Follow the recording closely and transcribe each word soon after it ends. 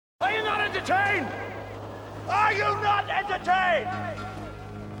entertained? Are you not entertained?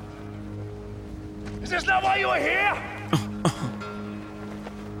 Is this not why you are here?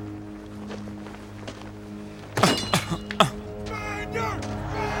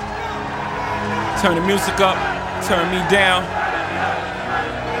 Turn the music up, turn me down.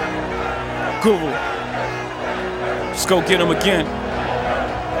 Guru, let's go get him again.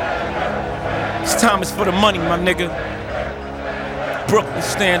 This time is for the money, my nigga. Brooklyn,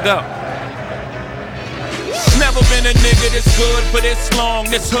 stand up. Never been a nigga this good for this long,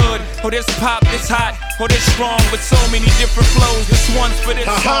 this hood, or this pop, this hot, or this strong, with so many different flows. This one's for this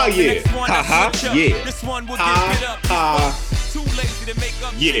ha song, yeah, this one ha ha that's yeah, this one will ha get up. ha Too lazy to make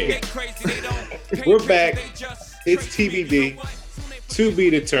up yeah. shit, crazy, they don't We're back. It's TBD, to be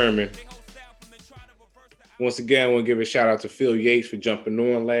determined. Once again, I want to give a shout out to Phil Yates for jumping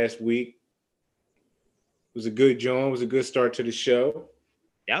on last week. It was a good joint. It was a good start to the show.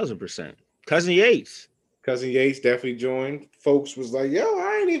 1,000%. Cousin Yates. Cousin Yates definitely joined. Folks was like, yo,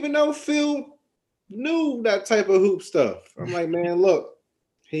 I didn't even know Phil knew that type of hoop stuff. I'm like, man, look,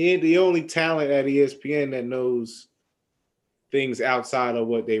 he ain't the only talent at ESPN that knows things outside of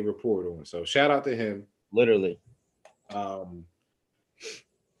what they report on. So shout out to him. Literally. It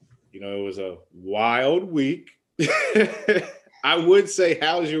was a wild week. I would say,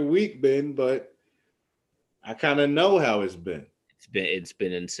 how's your week been? But I kind of know how it's been. It's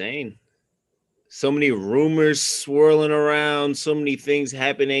been insane. So many rumors swirling around, so many things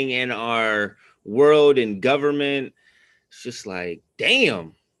happening in our world and government. It's just like,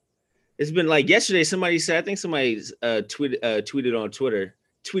 damn. It's been like yesterday, somebody said, I think somebody tweeted on Twitter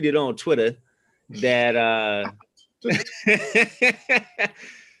that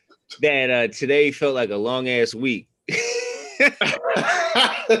that today felt like a long ass week.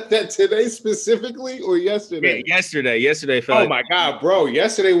 That today specifically or yesterday? Yeah, yesterday felt. Oh my God, bro!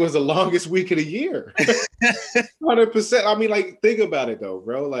 Yesterday was the longest week of the year. 100%. I mean, like, think about it though,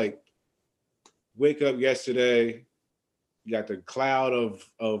 bro. Like, wake up yesterday, you got the cloud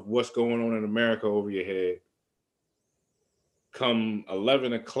of what's going on in America over your head. Come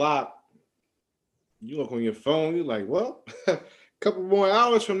 11 o'clock, you look on your phone. You're like, well, a couple more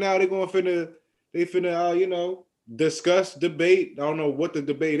hours from now, they finna discuss, debate. I don't know what the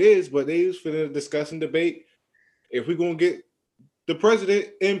debate is, but they was finna discuss and debate if we're gonna get the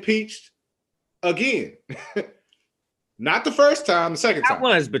president impeached again. Not the first time, the second time. Not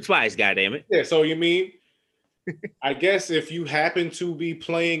once, but twice, goddammit. Yeah, so you mean, I guess if you happen to be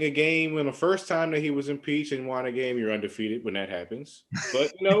playing a game when the first time that he was impeached and won a game, you're undefeated when that happens.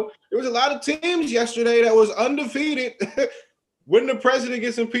 But, there was a lot of teams yesterday that was undefeated when the president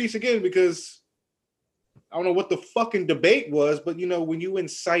gets impeached again, because I don't know what the fucking debate was, but when you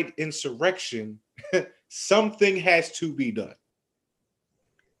incite insurrection, something has to be done.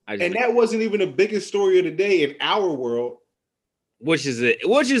 And that wasn't even the biggest story of the day in our world. Which is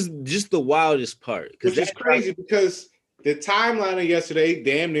just the wildest part. Which is crazy because the timeline of yesterday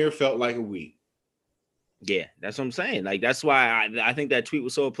damn near felt like a week. Yeah, that's what I'm saying. Like, that's why I think that tweet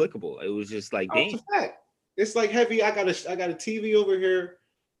was so applicable. It was just like, damn. It's like heavy. I got a TV over here,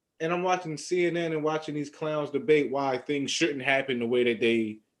 and I'm watching CNN and watching these clowns debate why things shouldn't happen the way that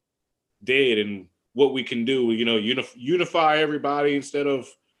they did and what we can do. Unify everybody instead of.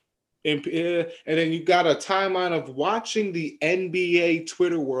 And then you got a timeline of watching the NBA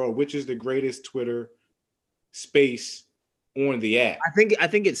Twitter world, which is the greatest Twitter space on the app. I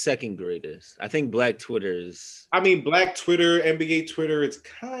think it's second greatest. I think Black Twitter is. I mean, Black Twitter, NBA Twitter, it's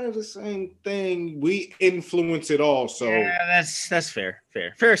kind of the same thing. We influence it all, so yeah, that's fair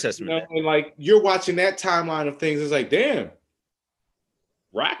assessment. And like, you're watching that timeline of things. It's like, damn,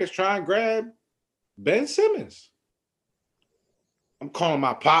 Rockets trying to grab Ben Simmons. I'm calling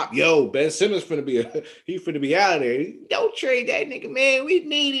my pop, yo, Ben Simmons finna be out of there. Don't trade that nigga, man. We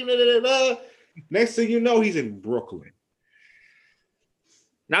need him. Next thing you know, he's in Brooklyn.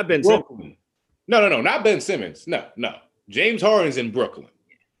 Not Ben Simmons. No, not Ben Simmons. No. James Harden's in Brooklyn.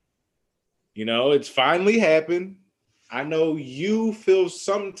 It's finally happened. I know you feel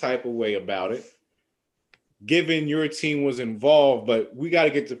some type of way about it, given your team was involved, but we got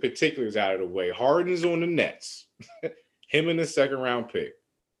to get the particulars out of the way. Harden's on the Nets. Him in the second round pick.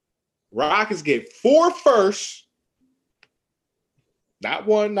 Rockets get 4 firsts. Not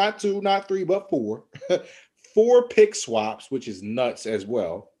 1, not 2, not 3, but 4. 4 pick swaps, which is nuts as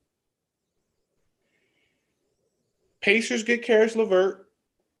well. Pacers get Karis LeVert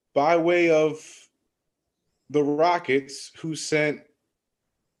by way of the Rockets, who sent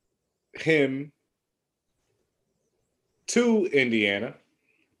him to Indiana.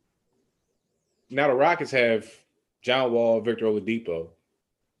 Now the Rockets have John Wall, Victor Oladipo.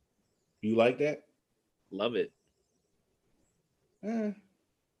 You like that? Love it. Eh.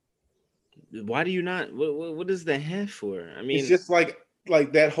 Why do you not? What is the half for? I mean, It's just like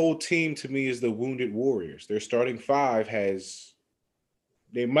that whole team to me is the Wounded Warriors. Their starting five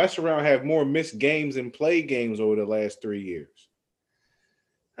they mess around have more missed games and play games over the last 3 years.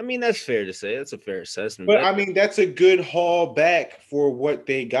 That's fair to say. That's a fair assessment. But I mean, that's a good haul back for what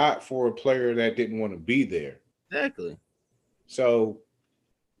they got for a player that didn't want to be there. Exactly. So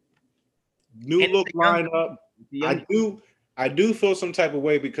new look lineup. I do feel some type of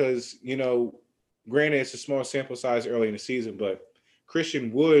way because, granted it's a small sample size early in the season, but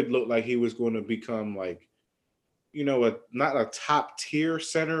Christian Wood looked like he was going to become like, not a top tier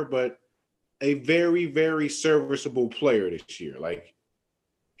center, but a very, very serviceable player this year. Like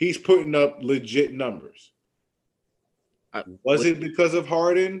he's putting up legit numbers. Was it because of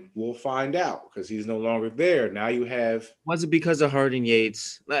Harden? We'll find out because he's no longer there. Now you have. Was it because of Harden,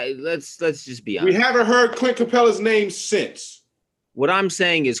 Yates? Let's just be honest. We haven't heard Clint Capella's name since. What I'm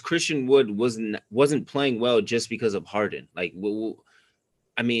saying is Christian Wood wasn't playing well just because of Harden. Like,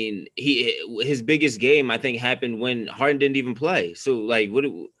 his biggest game I think happened when Harden didn't even play. So, like, what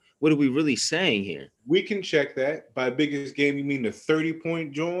are we really saying here? We can check that. By biggest game, you mean the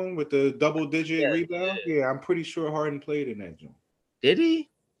 30-point joint with the double-digit rebound? Yeah, I'm pretty sure Harden played in that joint. Did he?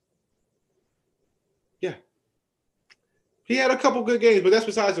 Yeah. He had a couple good games, but that's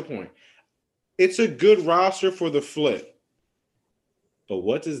besides the point. It's a good roster for the flip. But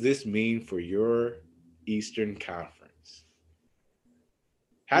what does this mean for your Eastern Conference?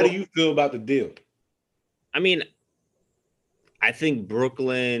 How do you feel about the deal? I think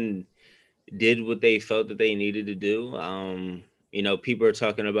Brooklyn did what they felt that they needed to do. People are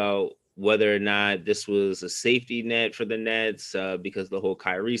talking about whether or not this was a safety net for the Nets because the whole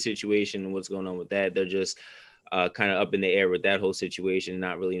Kyrie situation and what's going on with that. They're just kind of up in the air with that whole situation,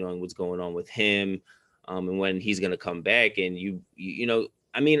 not really knowing what's going on with him and when he's going to come back. And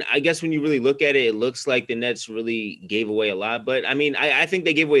I guess when you really look at it, it looks like the Nets really gave away a lot. But I think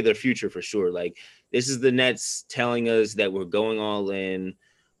they gave away their future for sure. Like, this is the Nets telling us that we're going all in.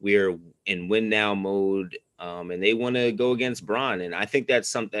 We're in win now mode. And they want to go against Bron. And I think that's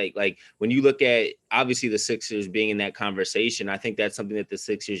something like when you look at obviously the Sixers being in that conversation, I think that's something that the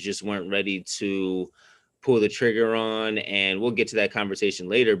Sixers just weren't ready to pull the trigger on. And we'll get to that conversation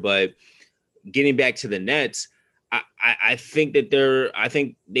later. But getting back to the Nets, I think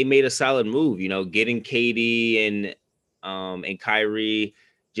they made a solid move, getting KD and Kyrie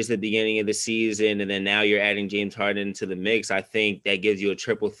just at the beginning of the season. And then now you're adding James Harden to the mix. I think that gives you a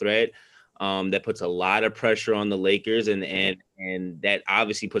triple threat that puts a lot of pressure on the Lakers and that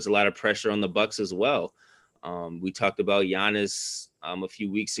obviously puts a lot of pressure on the Bucks as well. We talked about Giannis a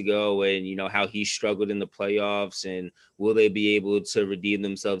few weeks ago and, how he struggled in the playoffs and will they be able to redeem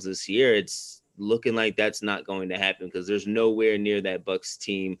themselves this year? It's looking like that's not going to happen because there's nowhere near that Bucks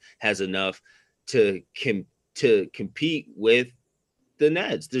team has enough to compete with the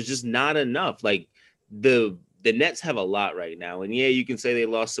Nets. There's just not enough. Like the Nets have a lot right now. And yeah, you can say they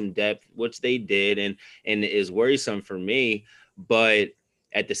lost some depth, which they did, and it is worrisome for me. But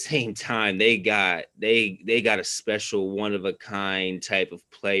at the same time, they got a special one of a kind type of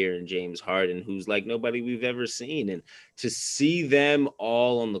player in James Harden, who's like nobody we've ever seen. And to see them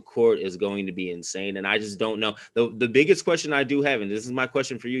all on the court is going to be insane. And I just don't know. The biggest question I do have, and this is my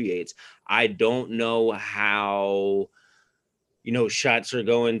question for you, Yates, I don't know how shots are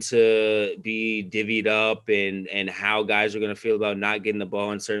going to be divvied up and how guys are going to feel about not getting the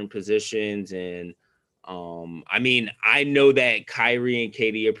ball in certain positions. And I know that Kyrie and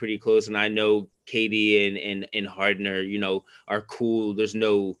KD are pretty close, and I know KD and Harden are cool. There's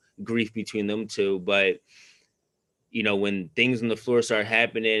no grief between them two, but when things on the floor start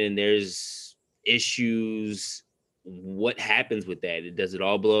happening and there's issues, what happens with that? Does it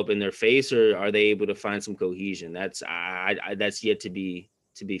all blow up in their face, or are they able to find some cohesion? That's yet to be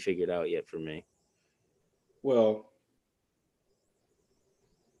figured out yet for me. Well,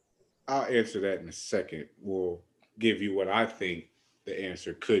 I'll answer that in a second. We'll give you what I think the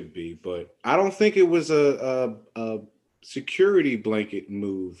answer could be, but I don't think it was a security blanket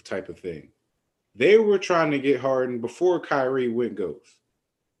move type of thing. They were trying to get Harden before Kyrie goes.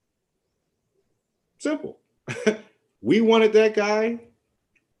 Simple. We wanted that guy.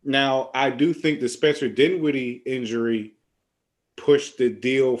 Now, I do think the Spencer Dinwiddie injury pushed the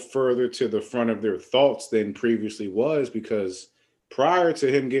deal further to the front of their thoughts than previously was, because prior to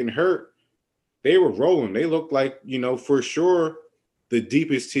him getting hurt, they were rolling. They looked like, for sure the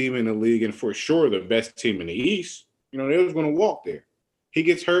deepest team in the league and for sure the best team in the East. They was going to walk there. He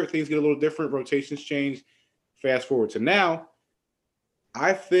gets hurt, things get a little different, rotations change. Fast forward to now,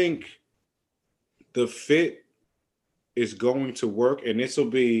 I think the fit is going to work, and this will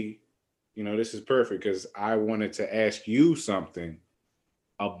be, this is perfect because I wanted to ask you something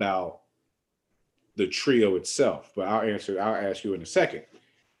about the trio itself, but I'll ask you in a second.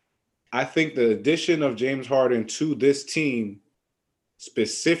 I think the addition of James Harden to this team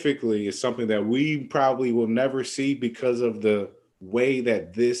specifically is something that we probably will never see because of the way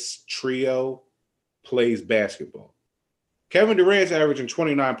that this trio plays basketball. Kevin Durant's averaging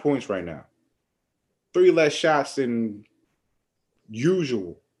 29 points right now. 3 less shots than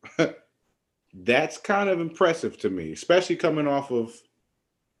usual. That's kind of impressive to me, especially coming off of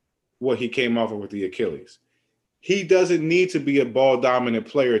what he came off of with the Achilles. He doesn't need to be a ball-dominant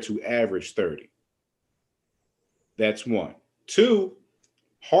player to average 30. That's one. 2,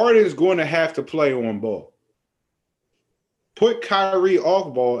 Harden's going to have to play on ball. Put Kyrie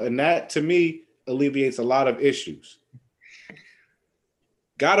off ball, and that, to me, alleviates a lot of issues.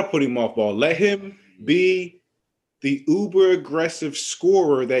 Got to put him off ball. Let him be the uber-aggressive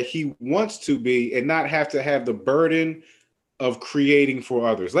scorer that he wants to be and not have to have the burden of creating for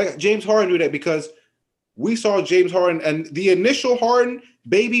others. Like James Harden do that because we saw James Harden and the initial Harden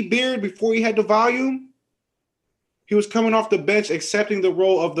baby beard before he had the volume. He was coming off the bench, accepting the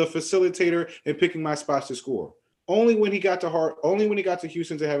role of the facilitator and picking my spots to score. Only when he got to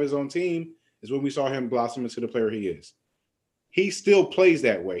Houston to have his own team is when we saw him blossom into the player he is. He still plays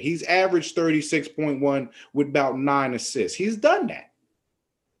that way. He's averaged 36.1 with about 9 assists. He's done that.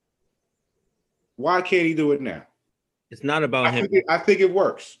 Why can't he do it now? It's not about him. I think it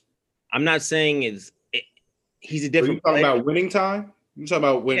works. I'm not saying he's a different player. You talking about winning time? You talking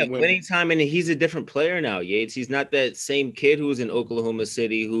about winning time, and he's a different player now, Yates. He's not that same kid who was in Oklahoma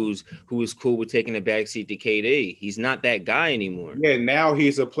City who was cool with taking a backseat to KD. He's not that guy anymore. Yeah, now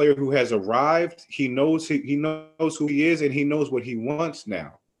he's a player who has arrived. He knows who he is, and he knows what he wants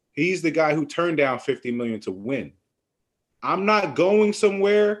now. He's the guy who turned down $50 million to win. I'm not going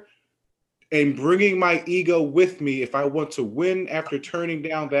somewhere and bringing my ego with me if I want to win after turning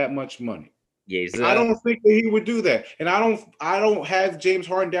down that much money. Yes, I don't think that he would do that. And I don't have James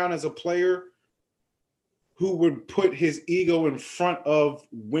Harden down as a player who would put his ego in front of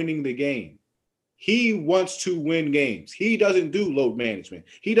winning the game. He wants to win games. He doesn't do load management.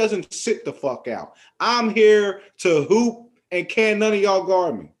 He doesn't sit the fuck out. I'm here to hoop, and can none of y'all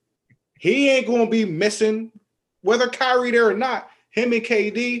guard me. He ain't going to be missing, whether Kyrie there or not. Him and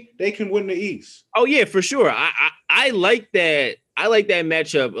KD, they can win the East. Oh yeah, for sure. I like that. I like that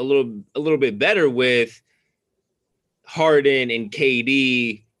matchup a little bit better with Harden and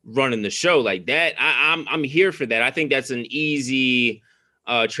KD running the show like that. I'm here for that. I think that's an easy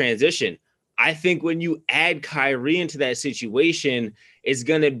transition. I think when you add Kyrie into that situation, it's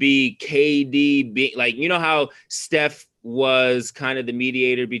gonna be KD being like, you know how Steph was kind of the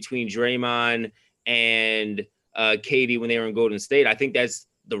mediator between Draymond and KD when they were in Golden State. I think that's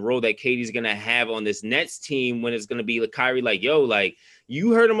the role that KD's going to have on this Nets team when it's going to be like Kyrie, like, yo, like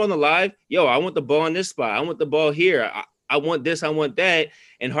you heard him on the live. Yo, I want the ball in this spot. I want the ball here. I want this. I want that.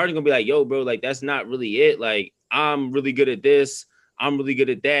 And Harden going to be like, yo, bro, like, that's not really it. Like, I'm really good at this. I'm really good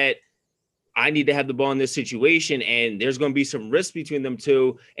at that. I need to have the ball in this situation. And there's going to be some risk between them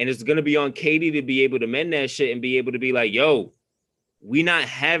two. And it's going to be on KD to be able to mend that shit and be able to be like, yo, we not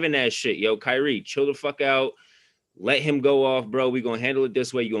having that shit. Yo, Kyrie, chill the fuck out. Let him go off, bro. We're going to handle it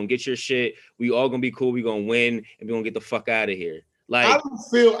this way. You're going to get your shit. We all going to be cool. We're going to win, and we're going to get the fuck out of here. Like,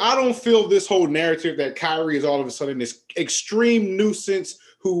 I don't feel this whole narrative that Kyrie is all of a sudden this extreme nuisance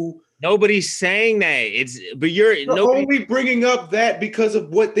who nobody's saying that. But you're only bringing up that because of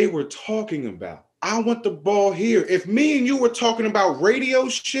what they were talking about. I want the ball here. If me and you were talking about radio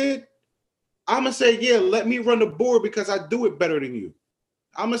shit, I'm going to say, yeah, let me run the board because I do it better than you.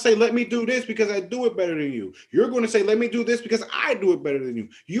 I'm going to say, let me do this because I do it better than you. You're going to say, let me do this because I do it better than you.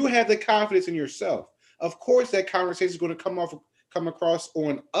 You have the confidence in yourself. Of course, that conversation is going to come across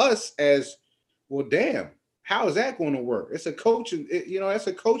on us as, well, damn, how is that going to work? It's a coaching, that's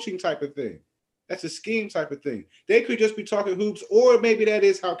a coaching type of thing. That's a scheme type of thing. They could just be talking hoops, or maybe that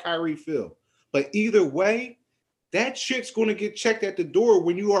is how Kyrie feel. But either way, that shit's going to get checked at the door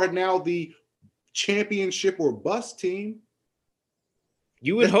when you are now the championship or bust team.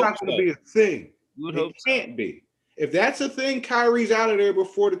 You would hope not going to be a thing. You would hope it can't be. If that's a thing, Kyrie's out of there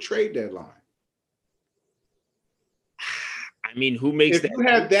before the trade deadline. I mean, who makes if that? If you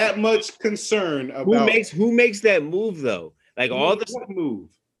have that much concern about who makes that move though? Like all this move.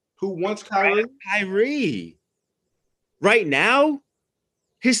 Who wants Kyrie? Kyrie. Right now,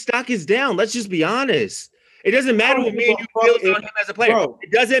 his stock is down. Let's just be honest. It doesn't matter what me and you feel about him as a player. Bro.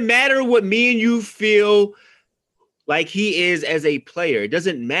 It doesn't matter what me and you feel. like he is as a player. It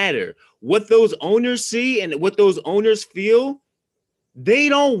doesn't matter what those owners see and what those owners feel. They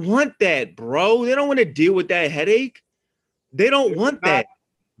don't want that, bro. They don't want to deal with that headache. They don't want that.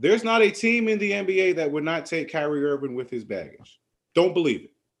 There's not a team in the NBA that would not take Kyrie Irving with his baggage. Don't believe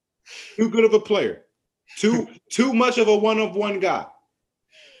it. Too good of a player. Too much of a one-of-one guy.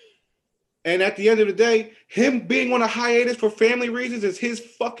 And at the end of the day, him being on a hiatus for family reasons is his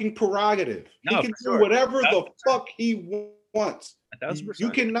fucking prerogative. No, he can do whatever the fuck he wants. You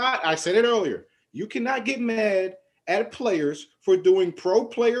cannot, I said it earlier, you cannot get mad at players for doing pro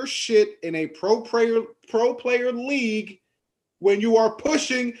player shit in a pro player league when you are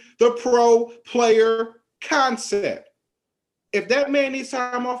pushing the pro player concept. If that man needs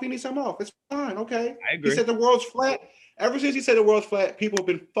time off, he needs time off. It's fine, okay? I agree. He said the world's flat. Ever since he said the world's flat, people have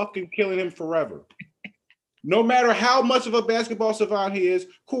been fucking killing him forever. No matter how much of a basketball savant he is,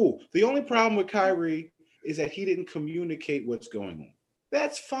 cool. The only problem with Kyrie is that he didn't communicate what's going on.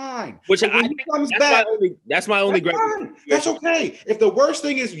 That's fine. Which I think that's my only gripe. That's okay. If the worst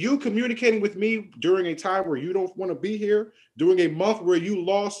thing is you communicating with me during a time where you don't want to be here, during a month where you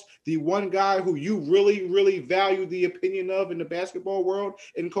lost the one guy who you really, really value the opinion of in the basketball world,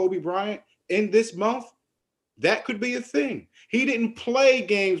 in Kobe Bryant, in this month, that could be a thing. He didn't play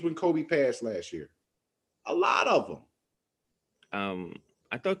games when Kobe passed last year. A lot of them.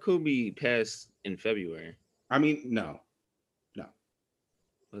 I thought Kobe passed in February. I mean, no.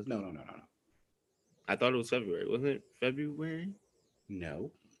 I thought it was February. Wasn't it February?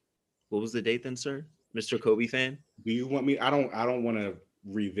 No. What was the date then, sir? Mr. Kobe fan? Do you want me? I don't want to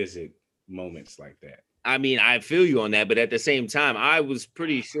revisit moments like that. I mean, I feel you on that, but at the same time, I was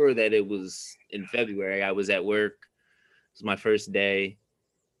pretty sure that it was in February. I was at work. It was my first day.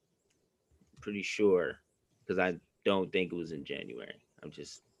 Pretty sure, because I don't think it was in January.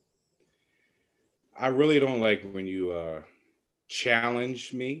 I really don't like when you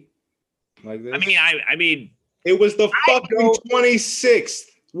challenge me like this. I mean, it was the fucking 26th.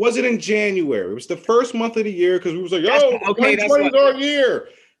 Was it in January? It was the first month of the year because we was like, yo, 2020 is our year.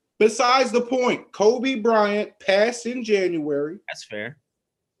 Besides the point, Kobe Bryant passed in January. That's fair.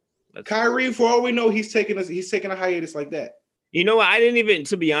 Kyrie, for all we know, he's taking a hiatus like that. You know what? I didn't even,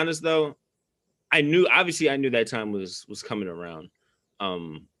 to be honest though, I knew that time was coming around.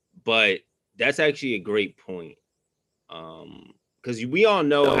 But that's actually a great point. Because we all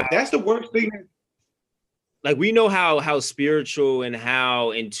know that's the worst thing. Like, we know how spiritual and how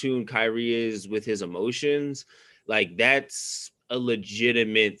in tune Kyrie is with his emotions. Like, that's a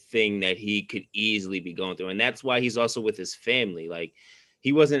legitimate thing that he could easily be going through. And that's why he's also with his family. Like,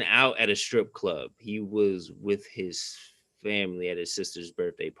 he wasn't out at a strip club. He was with his family at his sister's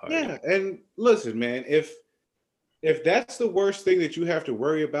birthday party. Yeah, and listen, man, if that's the worst thing that you have to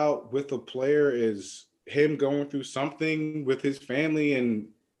worry about with a player is him going through something with his family and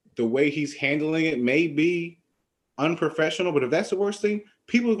the way he's handling it may be unprofessional, but if that's the worst thing,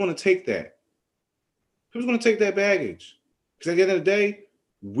 people are going to take that. People's going to take that baggage. Because at the end of the day,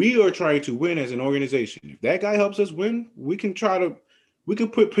 we are trying to win as an organization. If that guy helps us win, we can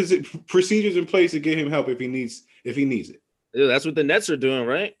put procedures in place to get him help if he needs it. Yeah, that's what the Nets are doing,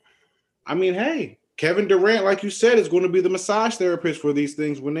 right? I mean, hey, Kevin Durant, like you said, is going to be the massage therapist for these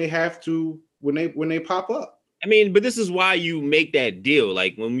things when they pop up. I mean, but this is why you make that deal.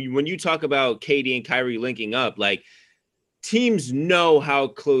 Like, when you talk about KD and Kyrie linking up, like, teams know how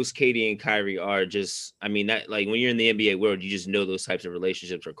close KD and Kyrie are. Just, I mean, that, like, when you're in the NBA world, you just know those types of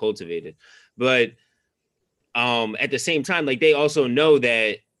relationships are cultivated. But at the same time, like, they also know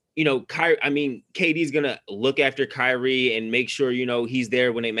that, you know, KD's gonna look after Kyrie and make sure, you know, he's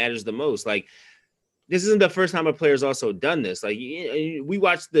there when it matters the most. Like, this isn't the first time a player's also done this. Like, we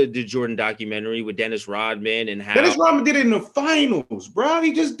watched the Jordan documentary with Dennis Rodman and how Dennis Rodman did it in the finals, bro.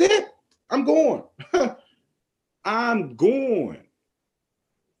 He just did. I'm going. I'm going.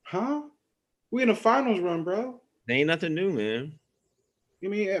 Huh? We in the finals run, bro. There ain't nothing new, man. You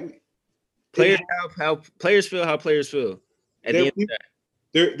mean players how players feel how players feel. At the end of the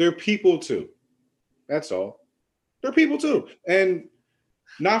day. They're people too. That's all. They're people too. And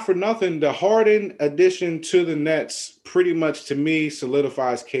not for nothing, the Harden addition to the Nets pretty much, to me,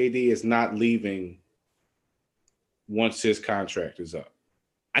 solidifies KD as not leaving once his contract is up.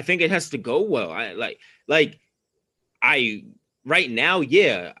 I think it has to go well. Right now,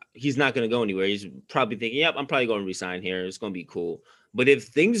 yeah, he's not going to go anywhere. He's probably thinking, yep, I'm probably going to resign here. It's going to be cool. But if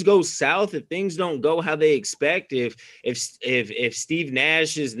things go south, if things don't go how they expect, if Steve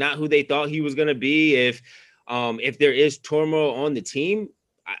Nash is not who they thought he was going to be, if there is turmoil on the team,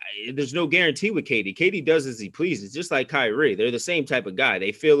 there's no guarantee with KD. KD does as he pleases, just like Kyrie. They're the same type of guy.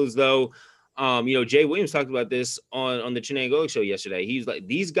 They feel as though Jay Williams talked about this on the Chinang Golic show yesterday. He's like,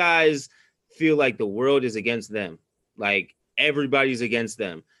 these guys feel like the world is against them. Like everybody's against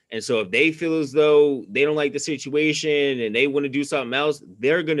them. And so if they feel as though they don't like the situation and they want to do something else,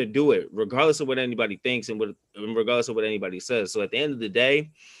 they're going to do it regardless of what anybody thinks and regardless of what anybody says. So at the end of the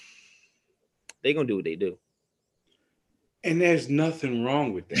day, they're going to do what they do. And there's nothing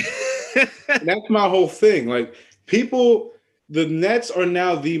wrong with that. That's my whole thing. Like the Nets are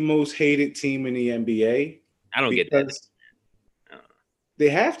now the most hated team in the NBA. I don't get that. They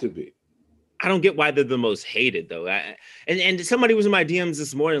have to be. I don't get why they're the most hated though. And somebody was in my DMs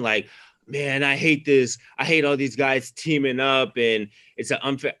this morning like, man, I hate this. I hate all these guys teaming up and it's an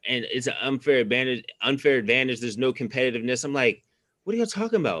unfair advantage. There's no competitiveness. I'm like, what are y'all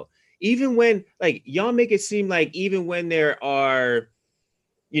talking about? Even when like y'all make it seem like even when there are,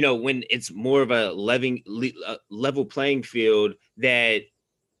 when it's more of a level playing field that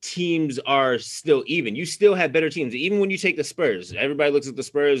teams are still even. You still have better teams. Even when you take the Spurs, everybody looks at the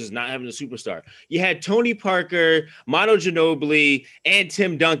Spurs as not having a superstar. You had Tony Parker, Manu Ginobili, and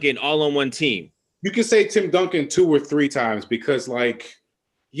Tim Duncan all on one team. You can say Tim Duncan 2 or 3 times because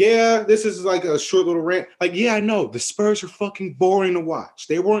this is like a short little rant. Like, yeah, I know the Spurs are fucking boring to watch.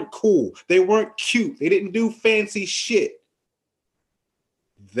 They weren't cool. They weren't cute. They didn't do fancy shit.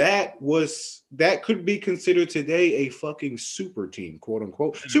 That could be considered today a fucking super team, quote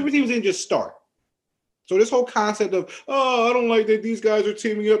unquote. Super teams didn't just start. So this whole concept of, I don't like that these guys are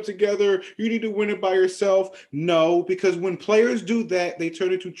teaming up together. You need to win it by yourself. No, because when players do that, they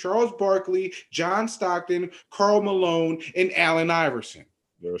turn into Charles Barkley, John Stockton, Karl Malone, and Allen Iverson.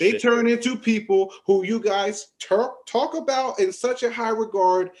 They turn into people who you guys talk about in such a high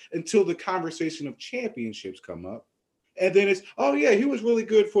regard until the conversation of championships come up. And then it's, oh, yeah, he was really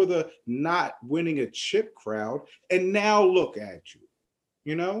good for the not winning a chip crowd. And now look at you,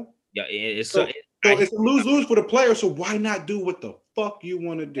 Yeah, it's a lose-lose for the player. So why not do what the fuck you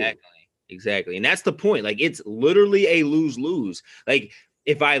want to do? Exactly. And that's the point. Like, it's literally a lose-lose. Like,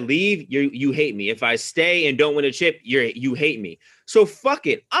 if I leave, you hate me. If I stay and don't win a chip, you hate me. So fuck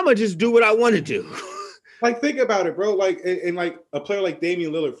it. I'm going to just do what I want to do. Like, think about it, bro. Like, and like a player like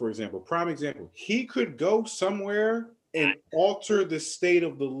Damian Lillard, for example, prime example, he could go somewhere and alter the state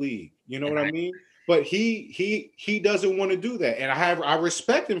of the league. You know what I mean? But he doesn't want to do that. And I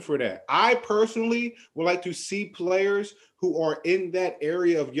respect him for that. I personally would like to see players who are in that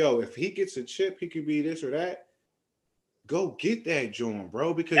area of, if he gets a chip, he could be this or that. Go get that joint,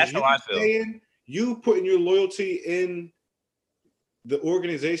 bro. Because that's how I feel. You putting your loyalty in the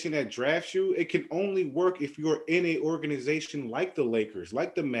organization that drafts you, it can only work if you're in a organization like the Lakers,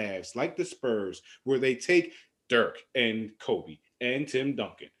 like the Mavs, like the Spurs, where they take Dirk and Kobe and Tim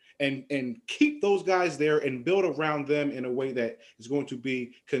Duncan and keep those guys there and build around them in a way that is going to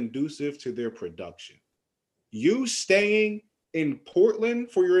be conducive to their production. You staying in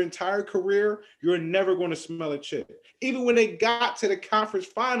Portland for your entire career, you're never going to smell a chip. Even when they got to the conference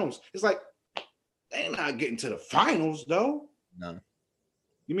finals, it's like, they're not getting to the finals, though. No.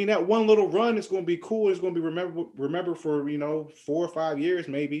 You mean that one little run is going to be cool? It's going to be remembered for, 4 or 5 years,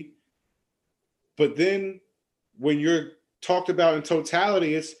 maybe. But then when you're talked about in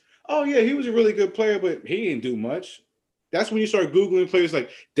totality, it's, oh, yeah, he was a really good player, but he didn't do much. That's when you start Googling players like,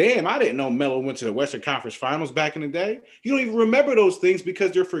 damn, I didn't know Melo went to the Western Conference Finals back in the day. You don't even remember those things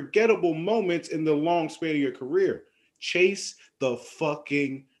because they're forgettable moments in the long span of your career. Chase the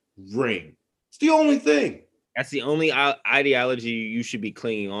fucking ring. It's the only thing. That's the only ideology you should be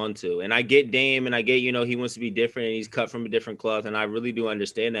clinging on to. And I get Dame and I get, he wants to be different and he's cut from a different cloth. And I really do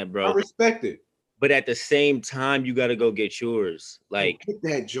understand that, bro. I respect it. But at the same time, you got to go get yours. Like, get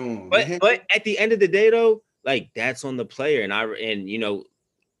that joint. But at the end of the day, though, like, that's on the player. And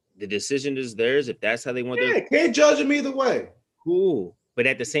the decision is theirs. If that's how they want their... can't judge them either way. Cool. But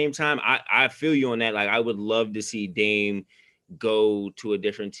at the same time, I feel you on that. Like, I would love to see Dame go to a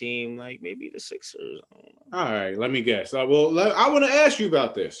different team, like maybe the Sixers. All right, let me guess. I want to ask you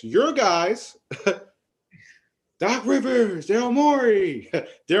about this. Your guys, Doc Rivers, Daryl Morey.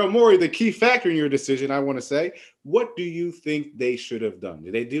 Daryl Morey, the key factor in your decision, I want to say. What do you think they should have done?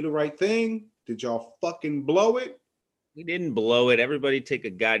 Did they do the right thing? Did y'all fucking blow it? We didn't blow it. Everybody take a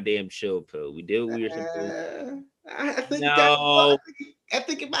goddamn chill pill. We did what we were supposed to. I think no. I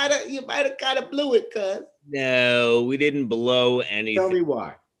think you might have kind of blew it, cuz. No, we didn't blow anything. Tell me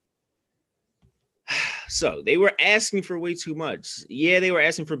why. So they were asking for way too much. Yeah, they were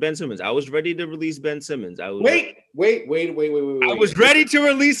asking for Ben Simmons. I was ready to release Ben Simmons. Wait. I was ready to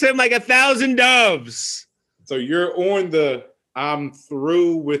release him like 1,000 doves. So you're on the I'm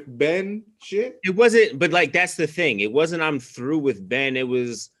through with Ben shit? It wasn't, but like that's the thing. It wasn't I'm through with Ben. It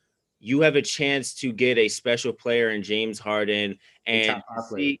was you have a chance to get a special player in James Harden and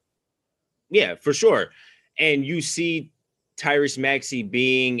yeah, for sure. And you see Tyrese Maxey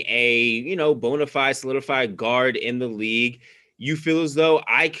being a, bona fide, solidified guard in the league. You feel as though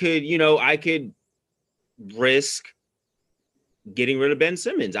I could risk getting rid of Ben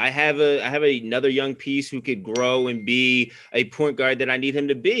Simmons. I have another young piece who could grow and be a point guard that I need him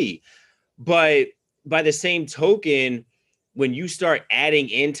to be. But by the same token, when you start adding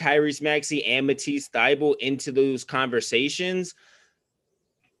in Tyrese Maxey and Matisse Thybulle into those conversations,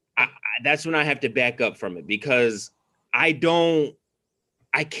 that's when I have to back up from it, because I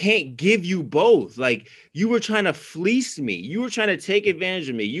can't give you both. Like, you were trying to fleece me. You were trying to take advantage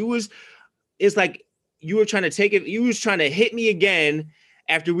of me. You was trying to hit me again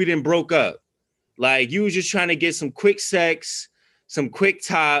after we done broke up. Like, you was just trying to get some quick sex, some quick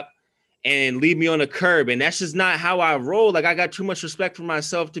top, and leave me on a curb. And that's just not how I roll. Like, I got too much respect for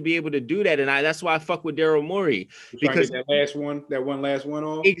myself to be able to do that. And that's why I fuck with Daryl Morey. Because that last one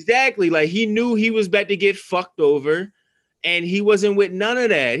off. Exactly. Like, he knew he was about to get fucked over, and he wasn't with none of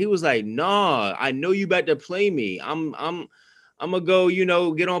that. He was like, nah, I know you about to play me. I'm gonna go,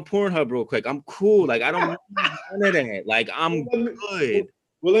 get on Pornhub real quick. I'm cool. Like, I don't need none of that. Like, I'm good.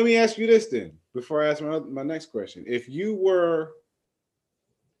 Well, let me ask you this then, before I ask my next question. If you were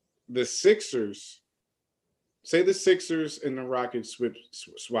the Sixers, say the Sixers and the Rockets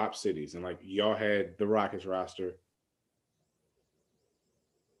swap cities, and like y'all had the Rockets roster.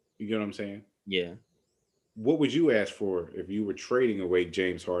 You get what I'm saying? Yeah. What would you ask for if you were trading away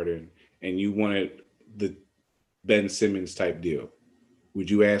James Harden and you wanted the Ben Simmons type deal? Would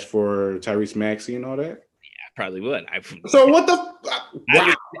you ask for Tyrese Maxey and all that? Yeah, I probably would. So what the?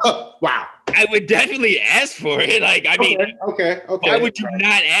 Wow. I would definitely ask for it. Like, I mean, okay. Why would you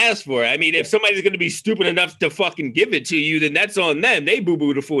not ask for it? I mean, if somebody's going to be stupid enough to fucking give it to you, then that's on them. They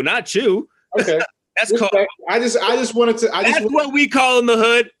boo-boo the fool, not you. Okay. That's called. I just wanted to. That's what we call in the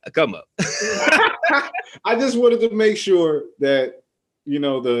hood. Come up. I just wanted to make sure that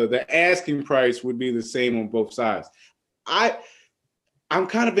the asking price would be the same on both sides. I'm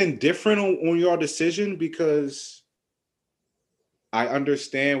kind of indifferent on your decision, because I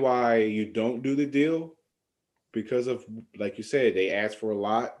understand why you don't do the deal, because of, like you said, they asked for a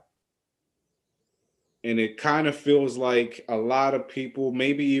lot. And it kind of feels like a lot of people,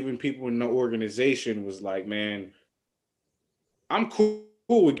 maybe even people in the organization, was like, man, I'm cool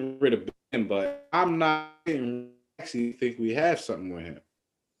with getting rid of Ben, but I'm not actually think we have something with him.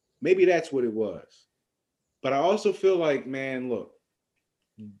 Maybe that's what it was. But I also feel like, man, look,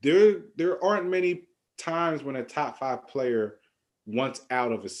 there aren't many times when a top 5 player wants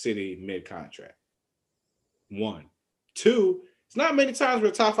out of a city mid-contract. 1. 2, it's not many times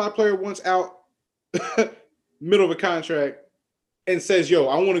where a top 5 player wants out middle of a contract and says, yo,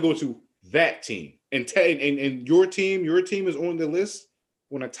 I want to go to that team. And your team is on the list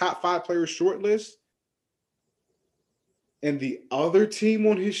when a top 5 player short list, and the other team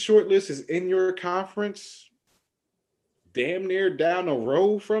on his short list is in your conference, damn near down the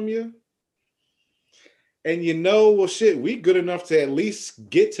road from you. And well, shit, we good enough to at least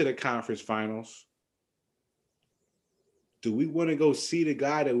get to the conference finals. Do we want to go see the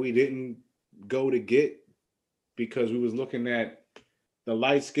guy that we didn't go to get because we was looking at the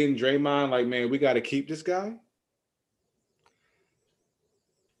light-skinned Draymond like, man, we got to keep this guy?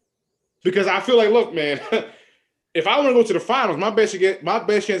 Because I feel like, look, man, if I want to go to the finals, my best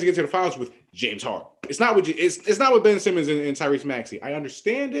chance to get to the finals with James Harden. It's not with Ben Simmons and Tyrese Maxey. I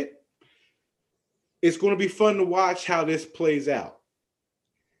understand it. It's going to be fun to watch how this plays out.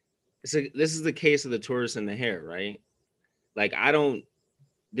 This is the case of the tortoise and the hare, right? Like, I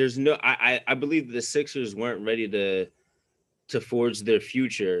believe the Sixers weren't ready to forge their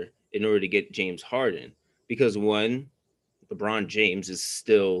future in order to get James Harden, because one, LeBron James is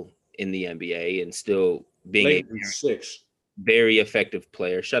still in the NBA and still being a very effective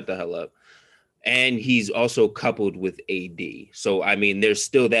player. Shut the hell up. And he's also coupled with AD. So, I mean, there's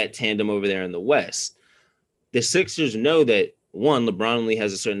still that tandem over there in the West. The Sixers know that, one, LeBron only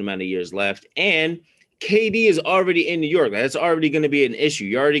has a certain amount of years left, and KD is already in New York. That's already going to be an issue.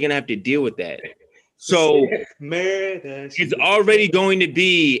 You're already going to have to deal with that. So it's already going to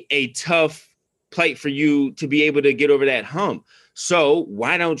be a tough plight for you to be able to get over that hump. So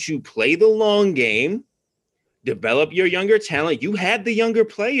why don't you play the long game, develop your younger talent? You have the younger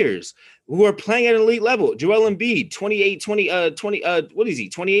players who are playing at an elite level. Joel Embiid, 20, what is he,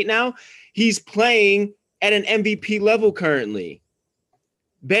 28 now? He's playing at an MVP level currently.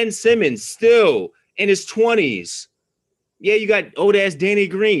 Ben Simmons still in his 20s. Yeah, you got old ass Danny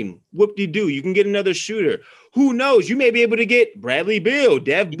Green. Whoop-de-doo. You can get another shooter. Who knows? You may be able to get Bradley Beal,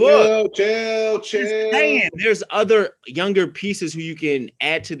 Dev Book. Chill. There's other younger pieces who you can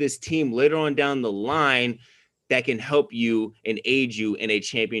add to this team later on down the line that can help you and aid you in a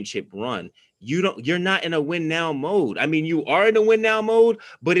championship run. You're not in a win now mode. I mean, you are in a win now mode,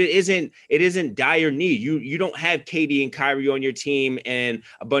 but it isn't dire need. You don't have KD and Kyrie on your team and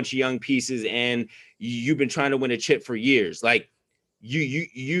a bunch of young pieces, and you've been trying to win a chip for years. Like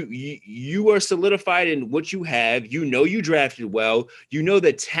you are solidified in what you have. You know you drafted well. You know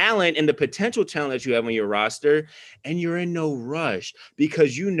the talent and the potential talent that you have on your roster, and you're in no rush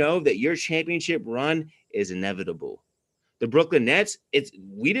because you know that your championship run is inevitable. The Brooklyn Nets,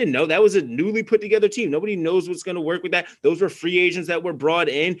 we didn't know. That was a newly put together team. Nobody knows what's going to work with that. Those were free agents that were brought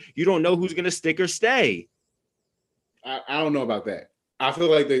in. You don't know who's going to stick or stay. I don't know about that. I feel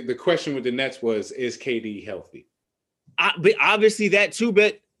like the question with the Nets was, is KD healthy? But obviously that too,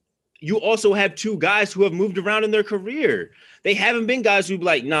 but you also have two guys who have moved around in their career. They haven't been guys who be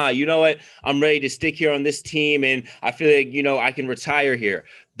like, nah, you know what? I'm ready to stick here on this team, and I feel like, I can retire here.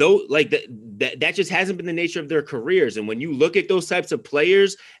 Though, like that just hasn't been the nature of their careers. And when you look at those types of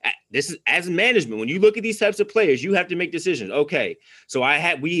players, this is as management. When you look at these types of players, you have to make decisions. Okay, so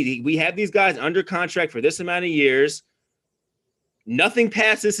we have these guys under contract for this amount of years. Nothing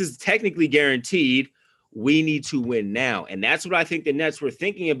past this is technically guaranteed. We need to win now. And that's what I think the Nets were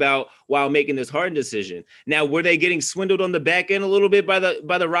thinking about while making this hard decision. Now, were they getting swindled on the back end a little bit by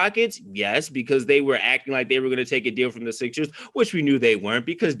the Rockets? Yes, because they were acting like they were going to take a deal from the Sixers, which we knew they weren't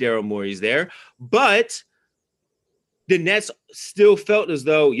because Daryl Morey's there. But the Nets still felt as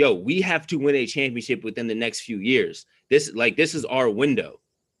though, we have to win a championship within the next few years. This is our window.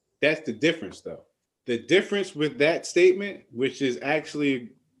 That's the difference, though. The difference with that statement, which is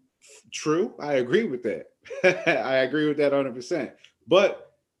actually true, I agree with that. I agree with that 100%.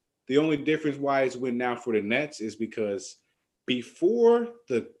 But the only difference why it's win now for the Nets is because before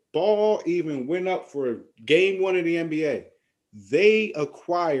the ball even went up for game one of the NBA, they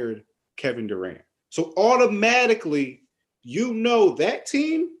acquired Kevin Durant. So automatically, that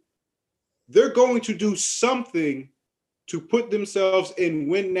team, they're going to do something to put themselves in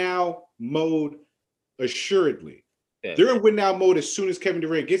win now mode assuredly. Yeah. They're in win now mode as soon as Kevin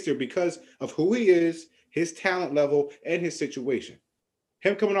Durant gets there because of who he is, his talent level, and his situation.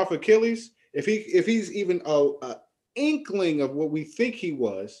 Him coming off Achilles, if he's even a inkling of what we think he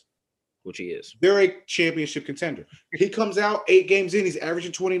was, which he is, they're a championship contender. He comes out 8 games in, he's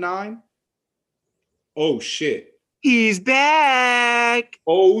averaging 29. Oh shit. He's back.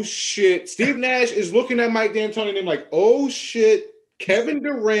 Oh shit. Steve Nash is looking at Mike D'Antoni and they're like, oh shit, Kevin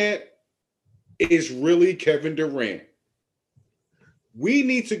Durant is really Kevin Durant. We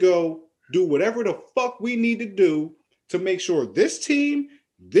need to go do whatever the fuck we need to do to make sure this team,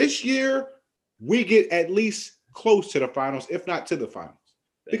 this year, we get at least close to the finals, if not to the finals.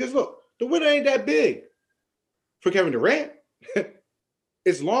 Because look, the winner ain't that big for Kevin Durant.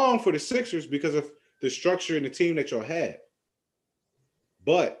 It's long for the Sixers because of the structure and the team that y'all had.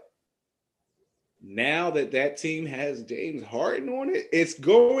 But now that team has James Harden on it, it's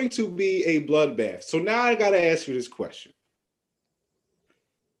going to be a bloodbath. So now I got to ask you this question.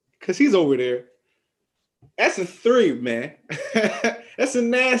 Because he's over there. That's a 3, man. That's a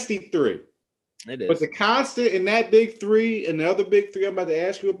nasty 3. It is. But the constant in that big 3 and the other big 3 I'm about to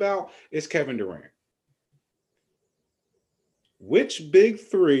ask you about is Kevin Durant. Which big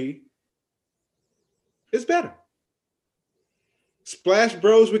 3 is better? Splash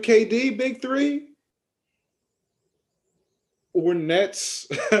Bros with KD, big 3? Or Nets,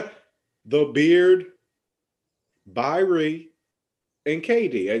 the Beard, Kyrie, and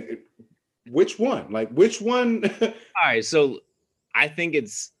KD? Which one? Which one? All right, so I think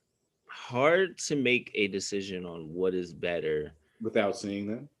it's hard to make a decision on what is better without seeing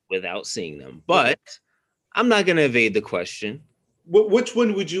them. But I'm not going to evade the question. Which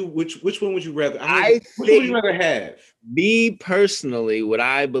one would you? Which one would you rather? Which one would you rather have? Me personally, what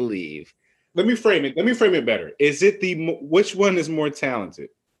I believe. Let me frame it better. Is it which one is more talented?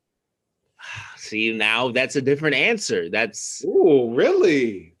 See, now that's a different answer.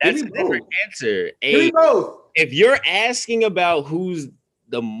 Really? That's a different answer. Both. If you're asking about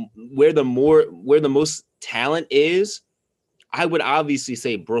where the most talent is, I would obviously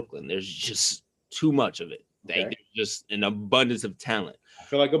say Brooklyn. There's just too much of it. Okay. There's just an abundance of talent. I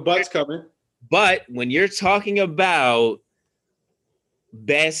feel like a butt's coming. But when you're talking about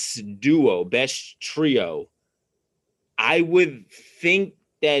best duo, best trio, I would think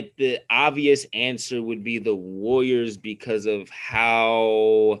that the obvious answer would be the Warriors because of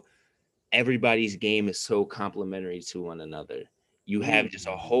how everybody's game is so complementary to one another. You have just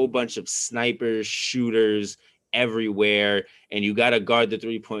a whole bunch of snipers, shooters everywhere, and you got to guard the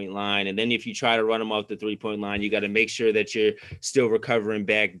 3-point line. And then if you try to run them off the 3-point line, you got to make sure that you're still recovering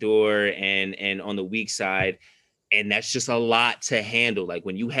backdoor and on the weak side. And that's just a lot to handle. Like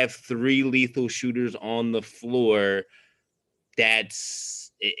when you have 3 lethal shooters on the floor,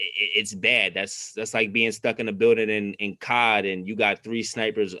 it's bad. That's like being stuck in a building in COD and you got 3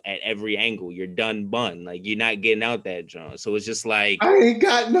 snipers at every angle. You're done bun. Like you're not getting out that John. So it's just like I ain't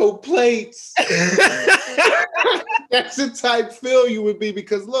got no plates. That's the type feel you would be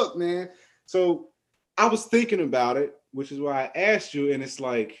because look, man. So I was thinking about it, which is why I asked you, and it's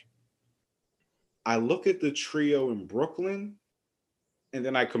like I look at the trio in Brooklyn, and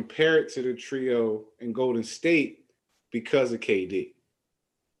then I compare it to the trio in Golden State because of KD.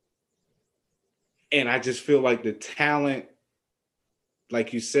 And I just feel like the talent,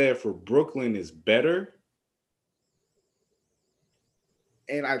 like you said, for Brooklyn is better.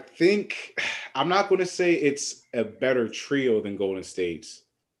 And I think, I'm not going to say it's a better trio than Golden State's,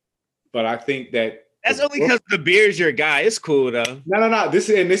 but I think that that's only because the beer's your guy. It's cool though. No. This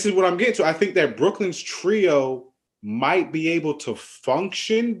is what I'm getting to. I think that Brooklyn's trio might be able to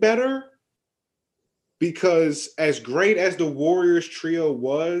function better because as great as the Warriors trio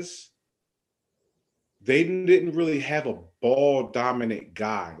was, they didn't really have a ball dominant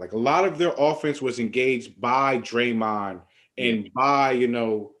guy. Like a lot of their offense was engaged by Draymond and by,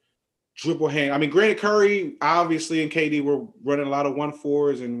 dribble hand. I mean, granted, Curry, obviously, and KD were running a lot of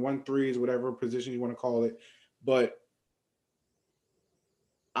 1-4s and 1-3s, whatever position you want to call it. But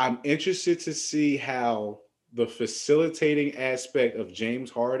I'm interested to see how the facilitating aspect of James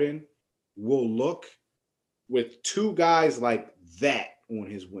Harden will look with 2 guys like that on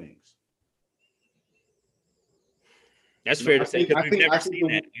his wings. That's fair to say because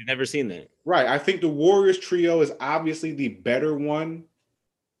you've never seen that. Right. I think the Warriors trio is obviously the better one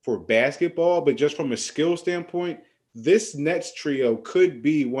for basketball, but just from a skill standpoint, this Nets trio could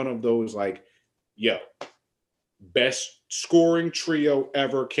be one of those best scoring trio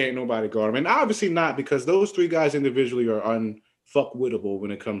ever. Can't nobody guard them. And obviously not because those 3 guys individually are unfuckwittable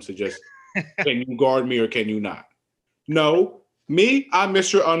when it comes to just can you guard me or can you not? No. Me, I'm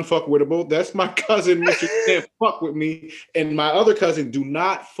Mr. Unfuckwittable. That's my cousin, Mr. Can't fuck with me. And my other cousin, do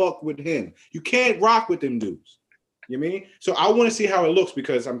not fuck with him. You can't rock with them dudes. You mean? So I want to see how it looks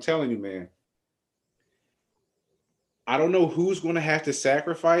because I'm telling you, man, I don't know who's going to have to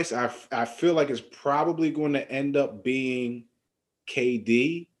sacrifice. I feel like it's probably going to end up being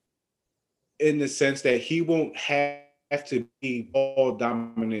KD in the sense that he won't have to be ball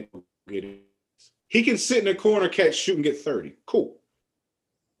dominant. He can sit in the corner, catch, shoot, and get 30. Cool.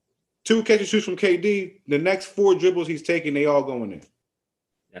 2 catch and shoots from KD. The next 4 dribbles he's taking, they all going in.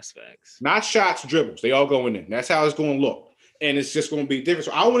 That's facts. Not shots, dribbles. They all going in. That's how it's going to look. And it's just going to be different.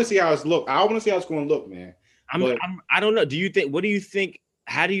 So I want to see how it's look. I want to see how it's going to look, man. I don't know. What do you think?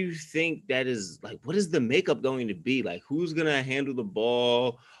 How do you think that is like? What is the makeup going to be? Like, who's going to handle the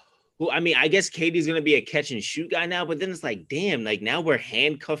ball? I mean, I guess KD's going to be a catch and shoot guy now, but then it's like, damn, like now we're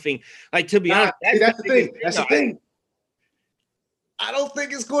handcuffing. Like, to be honest, that's the thing. That's the thing. I don't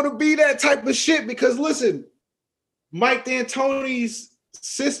think it's going to be that type of shit because listen, Mike D'Antoni's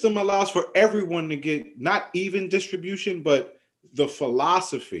system allows for everyone to get not even distribution, but the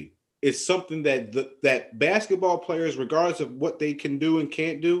philosophy is something that basketball players, regardless of what they can do and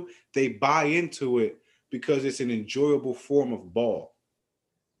can't do, they buy into it because it's an enjoyable form of ball.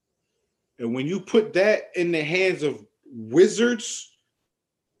 And when you put that in the hands of wizards,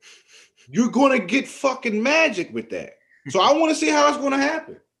 you're going to get fucking magic with that. So I want to see how it's going to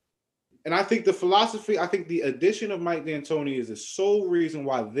happen. And I think the addition of Mike D'Antoni is the sole reason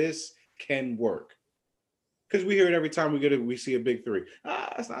why this can work. Because we hear it every time we see a big 3.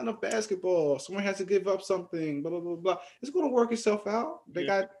 It's not enough basketball. Someone has to give up something, blah, blah, blah, blah. It's going to work itself out. They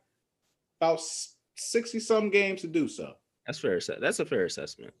got about 60-some games to do so. That's fair. That's a fair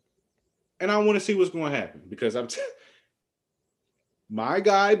assessment. And I want to see what's going to happen because my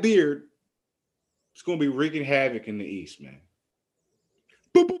guy Beard is going to be wreaking havoc in the East, man.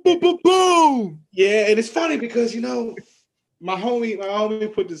 Boom, boom, boom, boom, boom. Yeah, and it's funny because my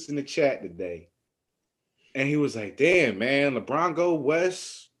homie put this in the chat today, and he was like, "Damn, man, LeBron go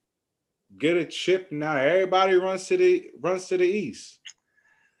west, get a chip. Now everybody runs to the East."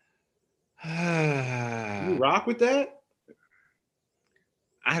 You rock with that?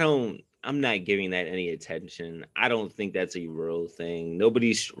 I'm not giving that any attention. I don't think that's a real thing.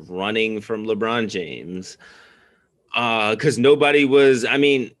 Nobody's running from LeBron James. Because nobody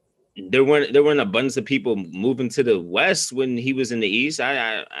there weren't an abundance of people moving to the West when he was in the East.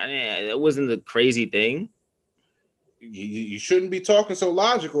 It wasn't a crazy thing. You shouldn't be talking so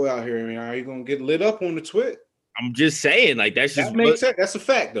logical out here. I mean, are you gonna get lit up on the twit? I'm just saying, like that makes sense. That's a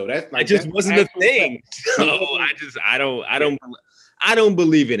fact, though. That's like, that just wasn't a thing. So I don't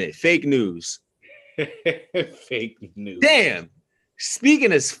believe in it. Fake news. Fake news. Damn.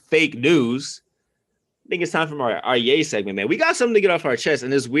 Speaking of fake news, I think it's time for our yay segment, man. We got something to get off our chest,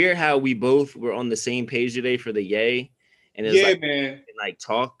 and it's weird how we both were on the same page today for the yay. And it's man. Like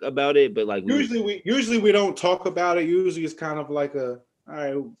talk about it, but like usually we don't talk about it. Usually it's kind of like a all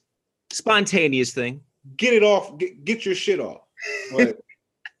right, spontaneous thing. Get it off, get your shit off. But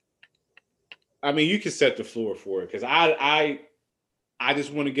I mean, you can set the floor for it because I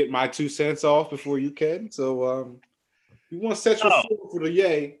just want to get my 2 cents off before you can. So you want to set your floor for the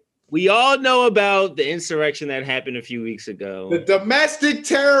yay. We all know about the insurrection that happened a few weeks ago. The domestic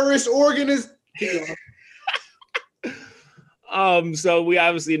terrorist organization. So we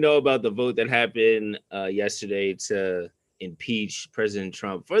obviously know about the vote that happened yesterday to impeach President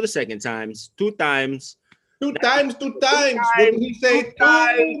Trump for the second time. Two times. What did he say?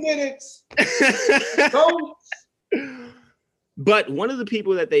 2 minutes. But one of the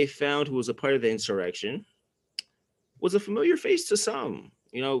people that they found who was a part of the insurrection was a familiar face to some.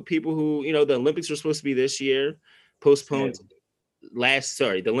 You know, people who, you know, the Olympics were supposed to be this year, postponed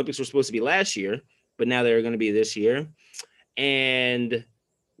the Olympics were supposed to be last year, but now they're going to be this year. And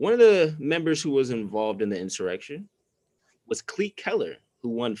one of the members who was involved in the insurrection was Cleat Keller, who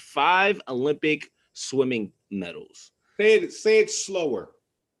won 5 Olympic swimming medals. Say it slower.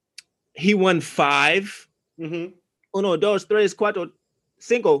 He won 5. Mm-hmm. 1, 2, 3, 4,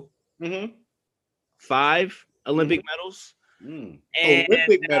 5. Mm-hmm. 5 Olympic medals. And,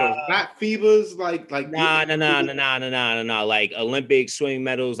 Olympic medals, not FIBA's like no. Like Olympic swimming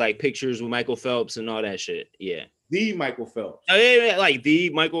medals, like pictures with Michael Phelps and all that shit. Yeah. The Michael Phelps. Like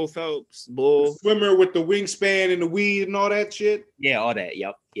the Michael Phelps bull. The swimmer with the wingspan and the weed and all that shit. Yeah, all that.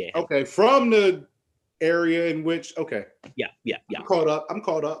 Yep. Yeah. Okay. From the area in which Yeah. I'm caught up.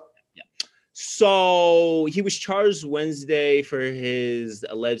 Yeah. So he was charged Wednesday for his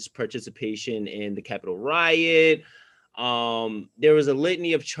alleged participation in the Capitol riot. There was a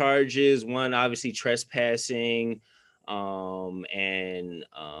litany of charges, one obviously trespassing, and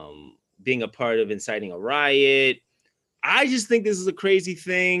being a part of inciting a riot. I just think this is a crazy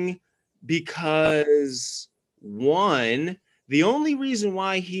thing because, one, the only reason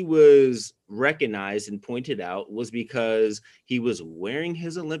why he was recognized and pointed out was because he was wearing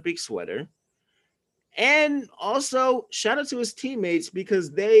his Olympic sweater. And also, shout out to his teammates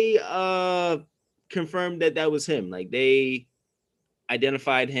because they confirmed that was him. Like, they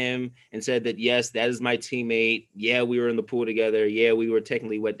identified him and said that, yes, that is my teammate. Yeah, we were in the pool together. Yeah, we were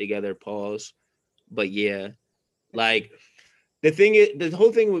technically wet together. Pause. But yeah, like the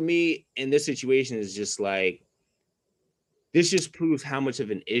whole thing with me in this situation is just like, this just proves how much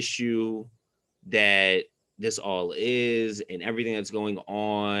of an issue that this all is and everything that's going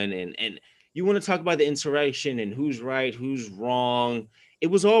on. And you want to talk about the insurrection and who's right, who's wrong. It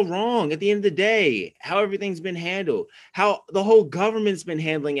was all wrong at the end of the day. How everything's been handled, how the whole government's been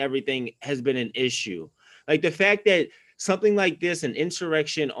handling everything has been an issue. Like the fact that something like this, an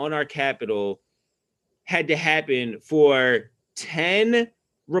insurrection on our Capitol, had to happen for 10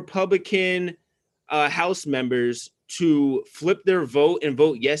 Republican House members to flip their vote and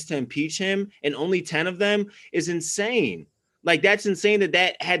vote yes to impeach him, and only 10 of them is insane. Like, that's insane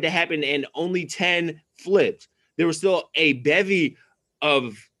that had to happen and only 10 flipped. There was still a bevy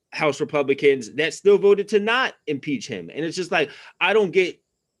of House Republicans that still voted to not impeach him. And it's just like, I don't get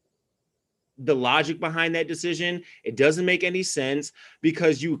the logic behind that decision. It doesn't make any sense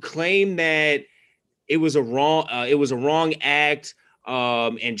because you claim that it was a wrong act.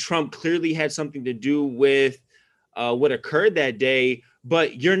 And Trump clearly had something to do with what occurred that day,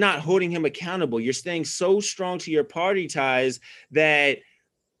 but you're not holding him accountable. You're staying so strong to your party ties that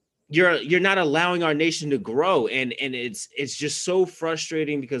you're not allowing our nation to grow. And it's just so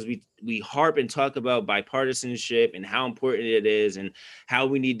frustrating because we harp and talk about bipartisanship and how important it is and how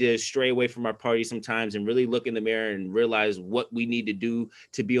we need to stray away from our party sometimes and really look in the mirror and realize what we need to do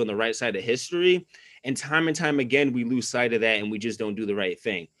to be on the right side of history. And time again, we lose sight of that and we just don't do the right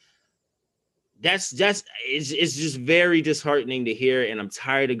thing. It's just very disheartening to hear. And I'm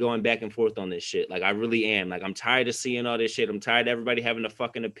tired of going back and forth on this shit. Like, I really am. Like, I'm tired of seeing all this shit. I'm tired of everybody having a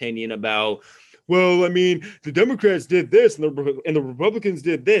fucking opinion about, well, I mean, the Democrats did this and the Republicans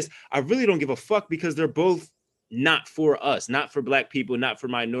did this. I really don't give a fuck because they're both not for us, not for Black people, not for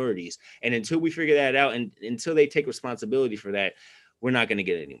minorities. And until we figure that out and until they take responsibility for that, we're not going to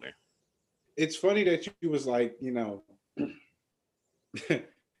get anywhere. it's funny that you was like,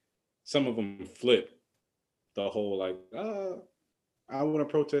 some of them flip the whole like, I want to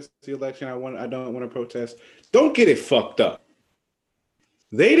protest the election. I don't want to protest. Don't get it fucked up.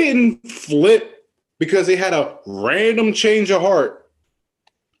 They didn't flip because they had a random change of heart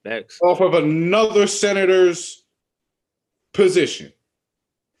off of another senator's position.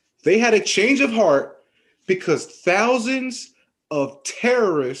 They had a change of heart because thousands of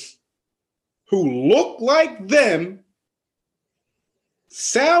terrorists who look like them,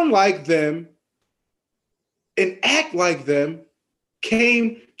 sound like them, and act like them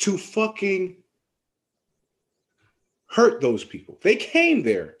came to fucking hurt those people. They came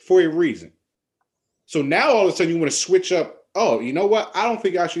there for a reason. So now all of a sudden you want to switch up. Oh, you know what? I don't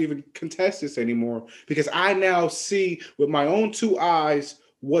think I should even contest this anymore because I now see with my own two eyes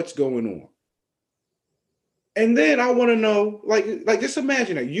what's going on. And then I want to know, like just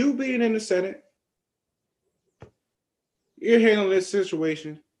imagine that you being in the Senate, you're handling this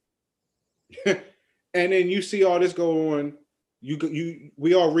situation, and then you see all this go on.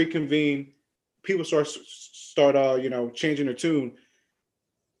 We all reconvene. People start changing their tune.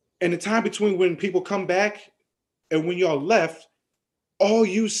 And the time between when people come back and when y'all left, all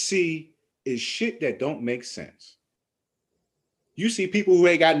you see is shit that don't make sense. You see people who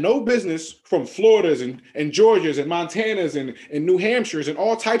ain't got no business from Floridas and Georgias and Montanas and New Hampshires and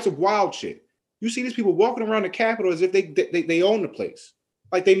all types of wild shit. You see these people walking around the Capitol as if they own the place.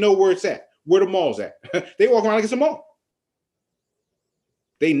 Like they know where it's at, where the mall's at. They walk around like it's a mall.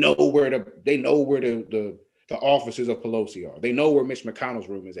 They know where the offices of Pelosi are. They know where Mitch McConnell's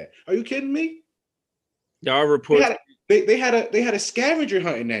room is at. Are you kidding me? There are reports. They had a scavenger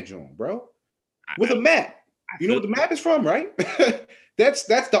hunt in that joint, bro, with a map. You know what the map is from, right? That's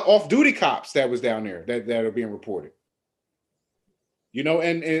the off-duty cops that was down there that are being reported. And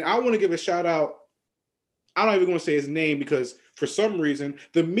I want to give a shout out. I'm not even going to say his name because for some reason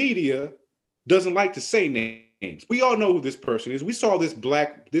the media doesn't like to say names. We all know who this person is. We saw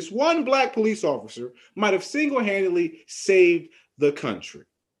this one black police officer might have single-handedly saved the country.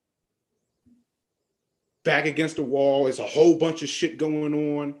 Back against the wall, it's a whole bunch of shit going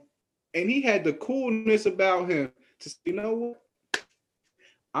on. And he had the coolness about him to say, you know what?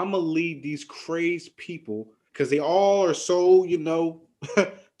 I'm going to lead these crazed people because they all are so,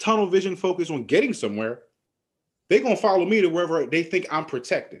 tunnel vision focused on getting somewhere. They're going to follow me to wherever they think I'm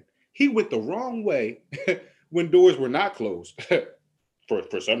protected. He went the wrong way when doors were not closed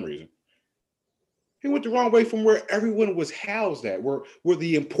for some reason. He went the wrong way from where everyone was housed at, where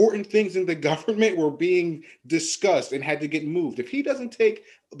the important things in the government were being discussed and had to get moved. If he doesn't take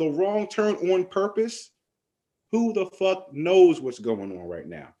the wrong turn on purpose, who the fuck knows what's going on right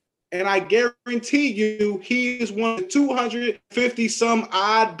now? And I guarantee you, he is one of the 250 some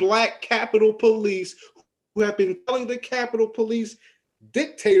odd black Capitol Police who have been telling the Capitol Police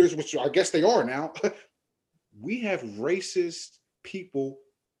dictators, which I guess they are now, we have racist people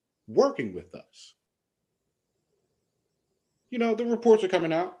working with us. The reports are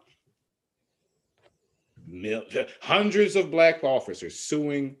coming out. Hundreds of black officers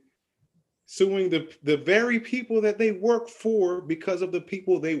suing the very people that they work for because of the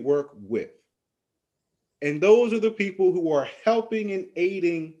people they work with. And those are the people who are helping and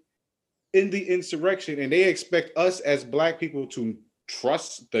aiding in the insurrection. And they expect us as black people to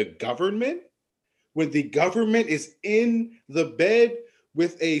trust the government when the government is in the bed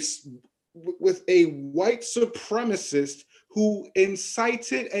with a white supremacist who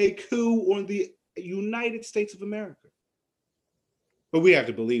incited a coup on the United States of America. But we have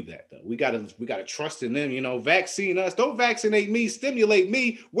to believe that, though. We gotta trust in them. Vaccine us. Don't vaccinate me. Stimulate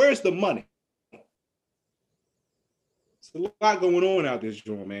me. Where's the money? There's a lot going on out this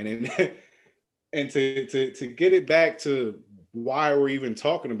joint, man. And to get it back to why we're even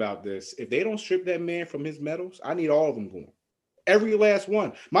talking about this, if they don't strip that man from his medals, I need all of them going. Every last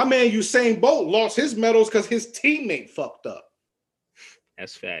one. My man Usain Bolt lost his medals because his teammate fucked up.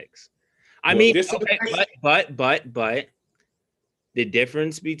 That's facts. I mean, okay, but the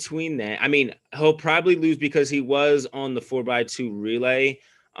difference between that, I mean, he'll probably lose because he was on the 4x2 relay.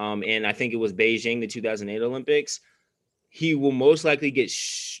 And I think it was Beijing, the 2008 Olympics. He will most likely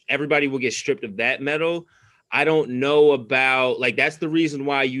everybody will get stripped of that medal. I don't know about, that's the reason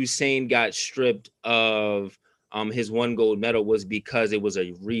why Usain got stripped of his one gold medal was because it was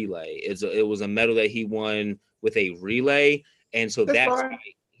a relay. It was a medal that he won with a relay. And so that's why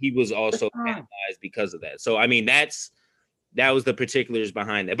he was also penalized because of that. So, I mean, that was the particulars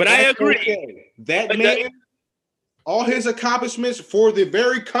behind that. But I agree. Okay. That man, all his accomplishments for the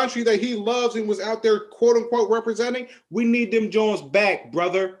very country that he loves and was out there, quote unquote, representing, we need them Jones back,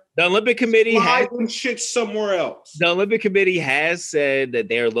 brother. The Olympic Committee has shit somewhere else. The Olympic Committee has said that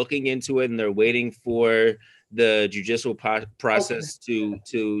they're looking into it and they're waiting for the judicial process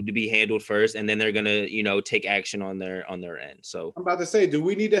to be handled first, and then they're gonna, take action on their end. So I'm about to say, do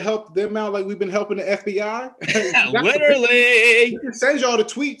we need to help them out like we've been helping the FBI? Literally, we can send y'all the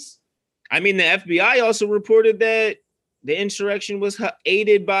tweets. I mean, the FBI also reported that the insurrection was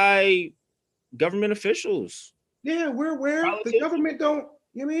aided by government officials. Yeah, we're aware. The government don't.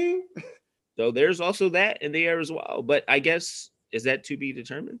 You mean? So there's also that in the air as well. But I guess, is that to be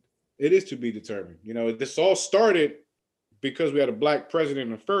determined? It is to be determined. This all started because we had a black president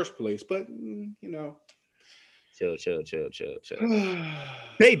in the first place. But, Chill.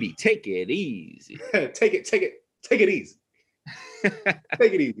 Baby, take it easy. Take it easy. Take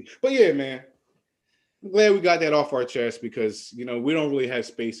it easy. But yeah, man. I'm glad we got that off our chest because, we don't really have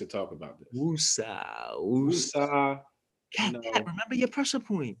space to talk about this. Woosah. Cat, remember your pressure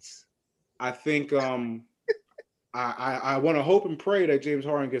points. I think I want to hope and pray that James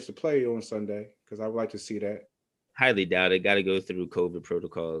Harden gets to play on Sunday because I would like to see that. Highly doubt it. Got to go through COVID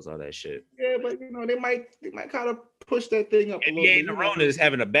protocols, all that shit. Yeah, but they might kind of push that thing up a little bit. The Rona is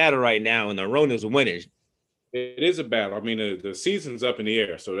having a battle right now, and the Rona's winning. It is a battle. I mean, the season's up in the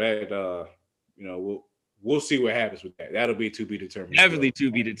air, so that we'll see what happens with that. That'll be to be determined. Definitely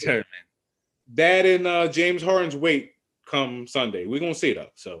to be determined. That and James Harden's weight come Sunday. We're gonna see though.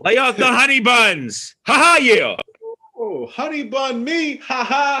 So lay off the honey buns. Ha yeah. Oh, honey bun me.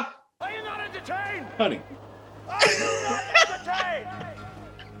 Ha. Are you not entertained? Honey. Are you not entertained?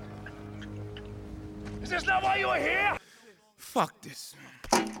 Is this not why you are here? Fuck this.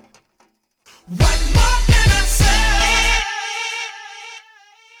 One more